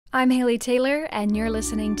I'm Haley Taylor, and you're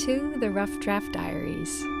listening to the Rough Draft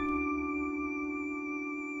Diaries.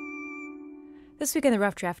 This week in the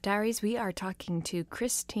Rough Draft Diaries, we are talking to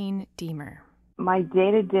Christine Deemer. My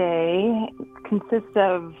day-to-day consists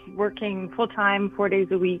of working full-time 4 days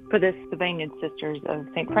a week for the Sylvania Sisters of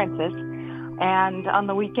St. Francis. And on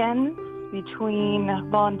the weekends, between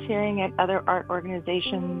volunteering at other art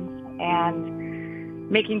organizations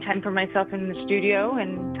and making time for myself in the studio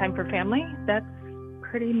and time for family, that's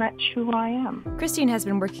pretty much who I am. Christine has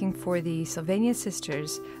been working for the Sylvania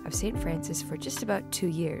Sisters of St. Francis for just about 2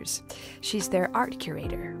 years. She's their art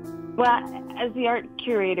curator. Well, as the art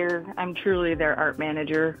curator, I'm truly their art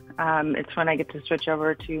manager. It's when I get to switch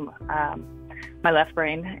over to my left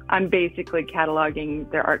brain. I'm basically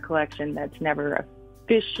cataloging their art collection that's never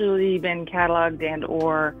officially been cataloged, and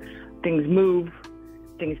or things move,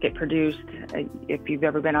 things get produced. If you've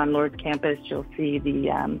ever been on Lord's campus, you'll see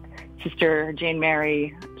the Sister Jane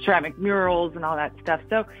Mary ceramic murals and all that stuff.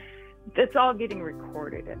 So it's all getting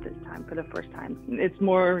recorded at this time for the first time. It's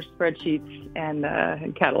more spreadsheets and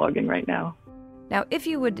cataloging right now. Now, if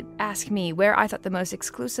you would ask me where I thought the most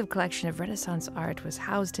exclusive collection of Renaissance art was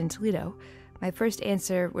housed in Toledo, my first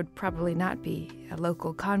answer would probably not be a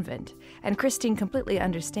local convent. And Christine completely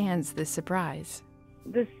understands this surprise.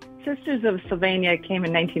 The Sisters of Sylvania came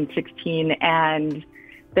in 1916, and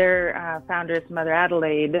their foundress, Mother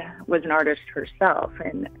Adelaide, was an artist herself.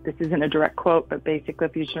 And this isn't a direct quote, but basically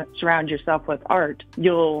if you surround yourself with art,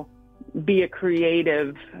 you'll be a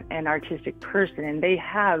creative and artistic person. And they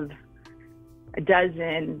have a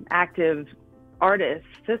dozen active artist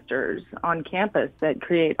sisters on campus that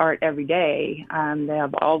create art every day. They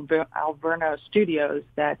have Alverno Studios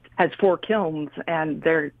that has 4 kilns, and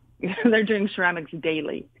they're doing ceramics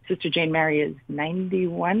daily. Sister Jane Mary is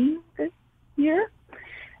 91 this year.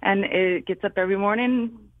 And it gets up every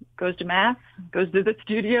morning, goes to mass, goes to the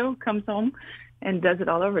studio, comes home, and does it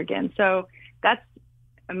all over again. So that's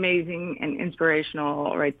amazing and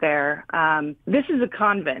inspirational right there. This is a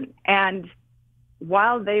convent. And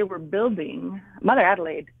while they were building, Mother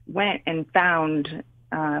Adelaide went and found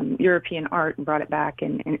European art and brought it back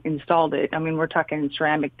and installed it. I mean, we're talking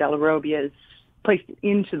ceramic Della Robbias placed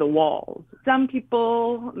into the walls. Some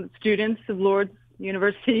people, students of Lord's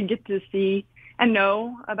University, get to see and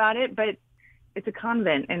know about it, but it's a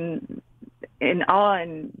convent, and in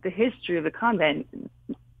the history of the convent,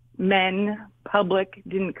 men, public,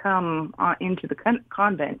 didn't come into the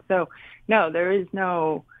convent. So no, there is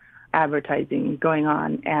no advertising going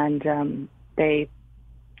on, and they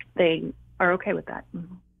are okay with that.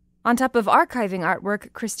 Mm-hmm. On top of archiving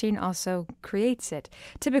artwork, Christine also creates it.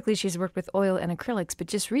 Typically, she's worked with oil and acrylics, but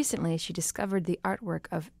just recently she discovered the artwork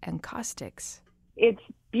of encaustics. It's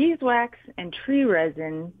beeswax and tree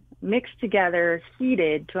resin mixed together,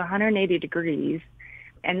 heated to 180 degrees,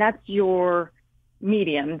 and that's your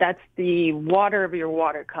medium. That's the water of your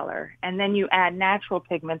watercolor. And then you add natural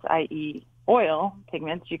pigments, i.e. oil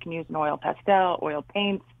pigments. You can use an oil pastel, oil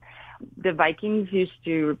paints. The Vikings used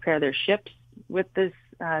to repair their ships with this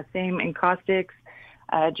same encaustics.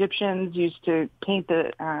 Egyptians used to paint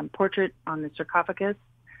the portrait on the sarcophagus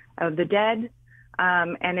of the dead.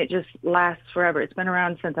 And it just lasts forever. It's been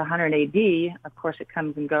around since 100 AD. Of course, it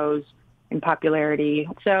comes and goes in popularity.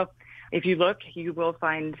 So if you look, you will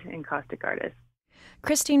find encaustic artists.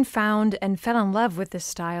 Christine found and fell in love with this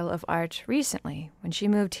style of art recently when she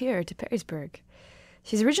moved here to Perrysburg.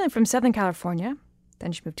 She's originally from Southern California.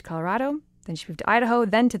 Then she moved to Colorado. Then she moved to Idaho,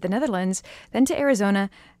 then to the Netherlands, then to Arizona,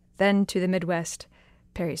 then to the Midwest,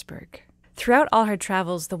 Perrysburg. Throughout all her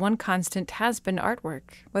travels, the one constant has been artwork,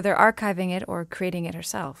 whether archiving it or creating it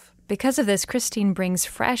herself. Because of this, Christine brings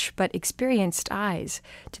fresh but experienced eyes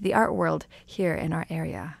to the art world here in our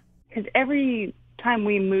area. Because every time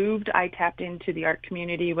we moved, I tapped into the art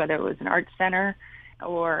community, whether it was an art center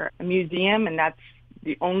or a museum, and that's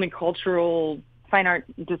the only cultural fine art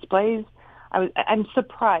displays. I'm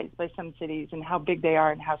surprised by some cities and how big they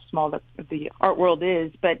are and how small the art world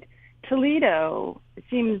is. But Toledo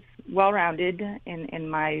seems well-rounded in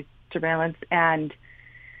my surveillance, and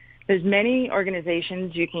there's many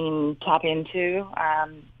organizations you can tap into.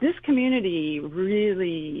 This community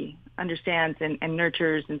really understands and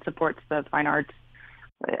nurtures and supports the fine arts.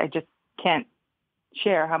 I just can't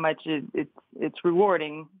share how much it's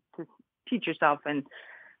rewarding to teach yourself and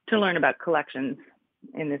to learn about collections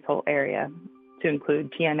in this whole area, to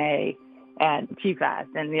include TNA and TFAS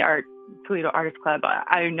and the Toledo Artist Club.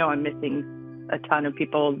 I know I'm missing a ton of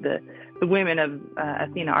people. The women of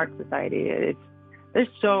Athena Art Society. There's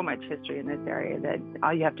so much history in this area that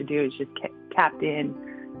all you have to do is just tap in,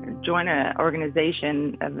 join an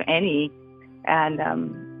organization of any, and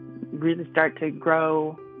really start to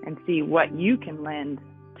grow and see what you can lend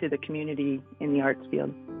to the community in the arts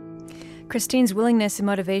field. Christine's willingness and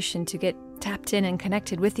motivation to get tapped in and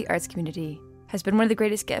connected with the arts community has been one of the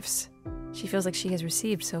greatest gifts she feels like she has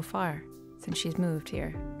received so far since she's moved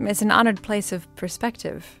here. It's an honored place of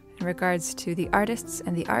perspective in regards to the artists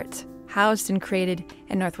and the art housed and created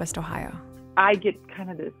in Northwest Ohio. I get kind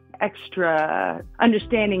of this extra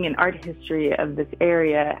understanding in art history of this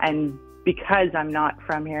area, and because I'm not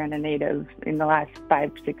from here and a native in the last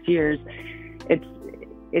 5-6 years,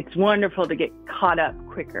 it's wonderful to get caught up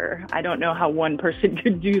quicker. I don't know how one person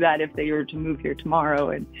could do that if they were to move here tomorrow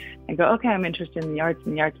and go, okay, I'm interested in the arts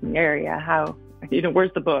in the area. How,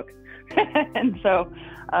 where's the book? And so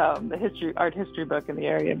the art history book in the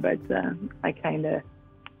area, but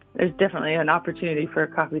there's definitely an opportunity for a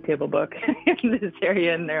coffee table book in this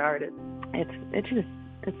area and their artists.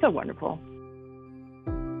 It's so wonderful.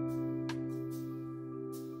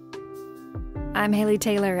 I'm Haley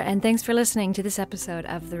Taylor, and thanks for listening to this episode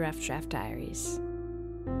of the Rough Draft Diaries.